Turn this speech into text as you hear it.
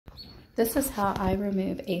This is how I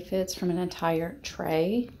remove aphids from an entire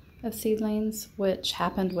tray of seedlings, which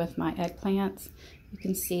happened with my eggplants. You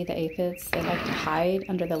can see the aphids, they like to hide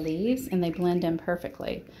under the leaves and they blend in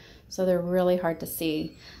perfectly. So they're really hard to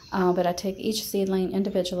see. But I take each seedling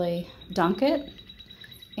individually, dunk it,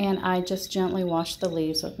 and I just gently wash the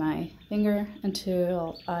leaves with my finger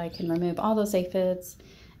until I can remove all those aphids.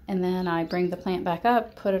 And then I bring the plant back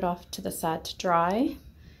up, put it off to the side to dry.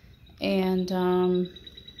 And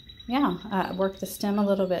yeah, I work the stem a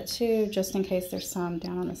little bit too, just in case there's some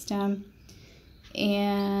down on the stem.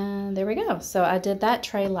 And there we go. So I did that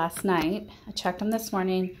tray last night. I checked them this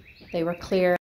morning. They were clear.